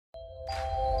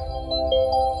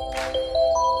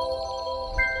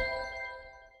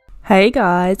Hey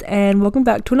guys, and welcome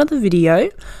back to another video.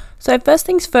 So first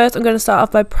things first, I'm going to start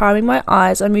off by priming my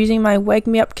eyes. I'm using my Wake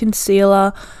Me Up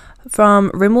concealer from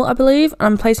Rimmel, I believe.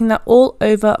 I'm placing that all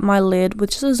over my lid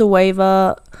with just a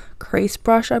Zoeva crease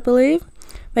brush, I believe.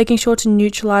 Making sure to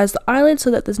neutralize the eyelid so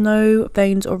that there's no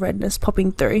veins or redness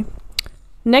popping through.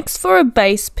 Next, for a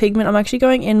base pigment, I'm actually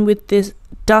going in with this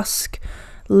Dusk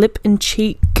Lip and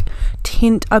Cheek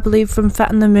tint, I believe, from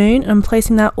Fat and the Moon, and I'm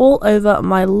placing that all over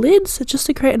my lids just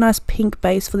to create a nice pink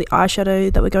base for the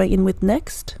eyeshadow that we're going in with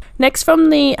next. Next, from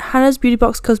the Hannah's Beauty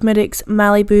Box Cosmetics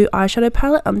Malibu eyeshadow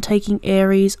palette, I'm taking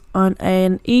Aries on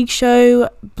an Eyeshadow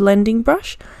blending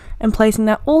brush and placing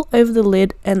that all over the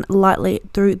lid and lightly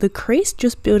through the crease,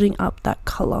 just building up that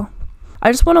colour.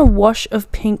 I just want a wash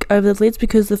of pink over the lids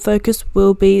because the focus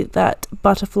will be that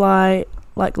butterfly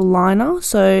like liner,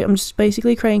 so I'm just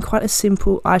basically creating quite a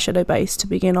simple eyeshadow base to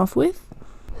begin off with.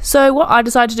 So what I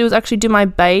decided to do was actually do my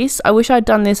base. I wish I'd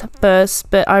done this first,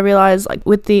 but I realized like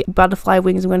with the butterfly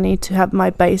wings I'm going to need to have my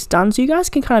base done, so you guys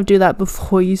can kind of do that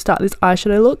before you start this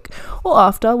eyeshadow look or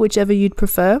after, whichever you'd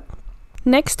prefer.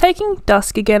 Next, taking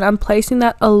Dusk again, I'm placing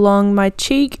that along my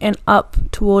cheek and up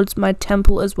towards my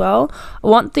temple as well. I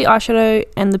want the eyeshadow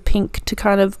and the pink to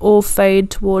kind of all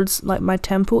fade towards like my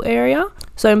temple area.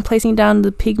 So I'm placing down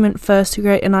the pigment first to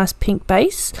create a nice pink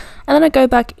base. And then I go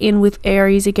back in with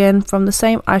Aries again from the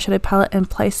same eyeshadow palette and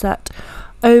place that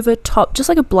over top, just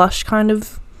like a blush kind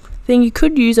of thing. You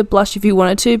could use a blush if you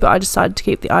wanted to, but I decided to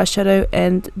keep the eyeshadow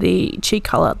and the cheek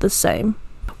color the same.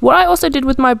 What I also did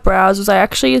with my brows was I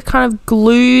actually kind of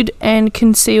glued and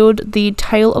concealed the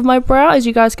tail of my brow. As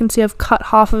you guys can see, I've cut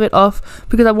half of it off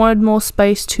because I wanted more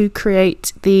space to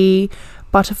create the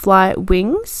butterfly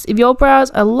wings. If your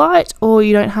brows are light or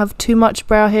you don't have too much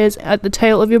brow hairs at the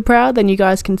tail of your brow, then you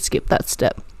guys can skip that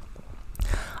step.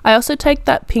 I also take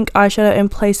that pink eyeshadow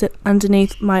and place it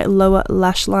underneath my lower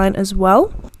lash line as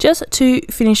well, just to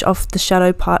finish off the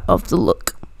shadow part of the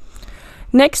look.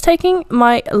 Next, taking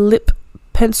my lip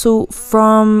pencil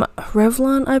from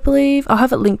Revlon, I believe. I'll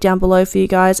have it linked down below for you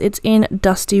guys. It's in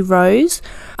Dusty Rose.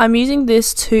 I'm using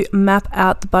this to map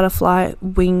out the butterfly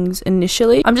wings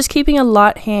initially. I'm just keeping a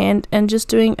light hand and just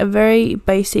doing a very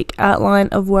basic outline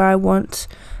of where I want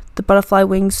the butterfly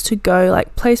wings to go,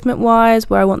 like placement wise,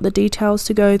 where I want the details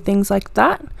to go, things like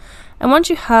that. And once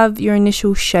you have your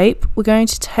initial shape, we're going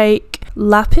to take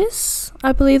Lapis,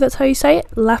 I believe that's how you say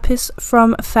it, Lapis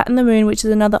from Fat and the Moon, which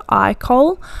is another eye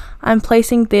kohl. I'm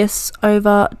placing this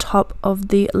over top of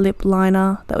the lip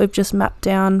liner that we've just mapped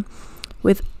down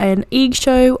with an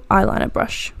Eyeshadow eyeliner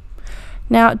brush.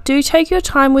 Now, do take your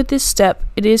time with this step.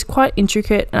 It is quite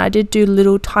intricate, and I did do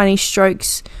little tiny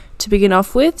strokes to begin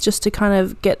off with just to kind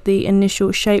of get the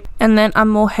initial shape, and then I'm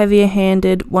more heavier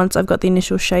handed once I've got the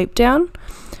initial shape down.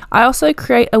 I also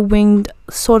create a winged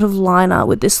sort of liner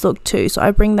with this look too, so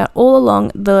I bring that all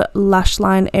along the lash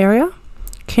line area,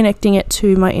 connecting it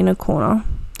to my inner corner.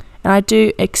 And I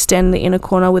do extend the inner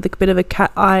corner with a bit of a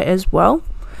cat eye as well.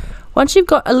 Once you've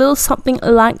got a little something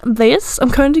like this, I'm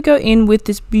going to go in with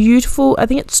this beautiful, I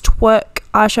think it's Twerk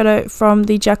eyeshadow from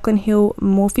the Jaclyn Hill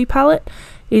Morphe palette.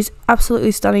 It is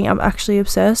absolutely stunning. I'm actually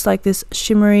obsessed. Like this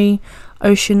shimmery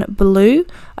ocean blue.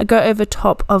 I go over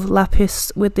top of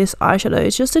Lapis with this eyeshadow.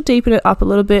 It's just to deepen it up a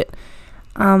little bit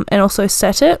and also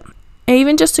set it. And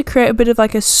even just to create a bit of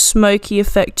like a smoky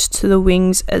effect to the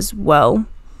wings as well.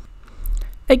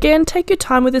 Again, take your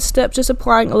time with this step, just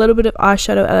applying a little bit of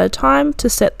eyeshadow at a time to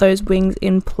set those wings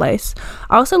in place.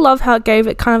 I also love how it gave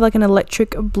it kind of like an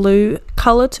electric blue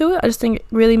colour to it. I just think it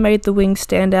really made the wings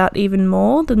stand out even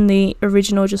more than the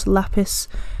original just Lapis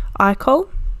eye kohl.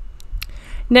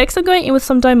 Next, I'm going in with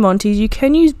some Diamantes. You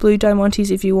can use blue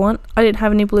Diamantes if you want. I didn't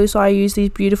have any blue, so I used these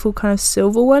beautiful kind of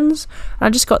silver ones. I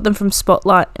just got them from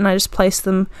Spotlight, and I just placed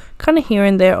them kind of here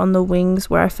and there on the wings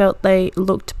where I felt they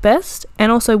looked best,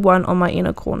 and also one on my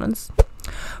inner corners.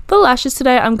 For lashes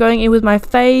today, I'm going in with my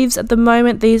faves. At the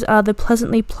moment, these are the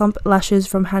Pleasantly Plump lashes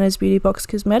from Hannah's Beauty Box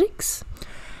Cosmetics.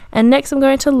 And next I'm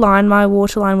going to line my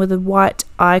waterline with a white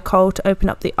eye kohl to open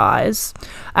up the eyes.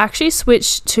 I actually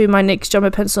switched to my NYX Jumbo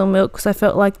Pencil Milk because I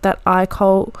felt like that eye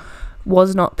kohl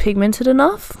was not pigmented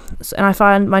enough. And I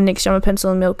find my NYX Jumbo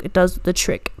Pencil Milk, it does the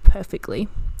trick perfectly.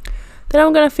 Then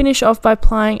I'm going to finish off by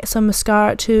applying some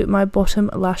mascara to my bottom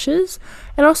lashes.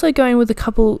 And also going with a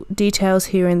couple details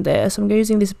here and there. So I'm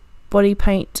using this body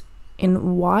paint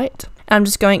in white. And I'm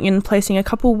just going in and placing a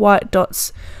couple white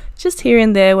dots just here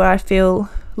and there where I feel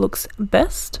looks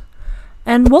best,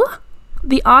 and voila,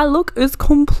 the eye look is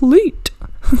complete.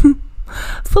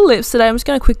 For lips today, I'm just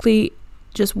going to quickly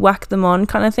just whack them on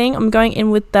kind of thing. I'm going in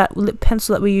with that lip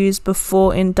pencil that we used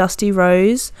before in Dusty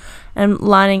Rose and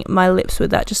lining my lips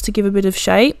with that just to give a bit of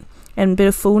shape. and a bit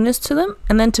of fullness to them.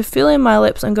 And then to fill in my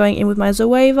lips, I'm going in with my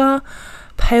Zoeva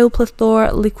Pale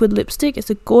Plethora liquid lipstick. It's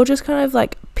a gorgeous kind of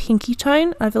like pinky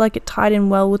tone. I feel like it tied in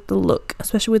well with the look,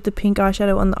 especially with the pink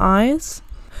eyeshadow on the eyes.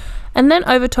 And then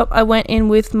over top I went in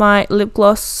with my lip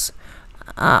gloss.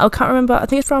 I can't remember, I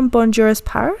think it's from Bonjour's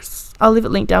Paris. I'll leave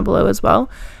it linked down below as well,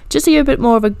 just to give a bit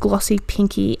more of a glossy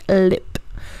pinky lip.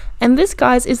 And this,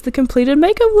 guys, is the completed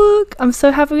makeup look. I'm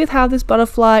so happy with how this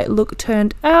butterfly look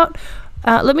turned out.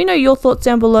 Let me know your thoughts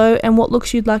down below and what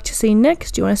looks you'd like to see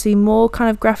next. Do you want to see more kind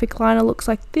of graphic liner looks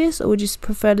like this, or would you just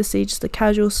prefer to see just a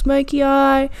casual smoky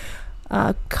eye,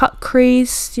 cut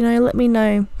crease? You know, let me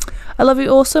know. I love you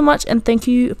all so much, and thank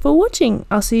you for watching.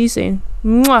 I'll see you soon.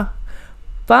 Mwah.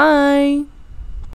 Bye.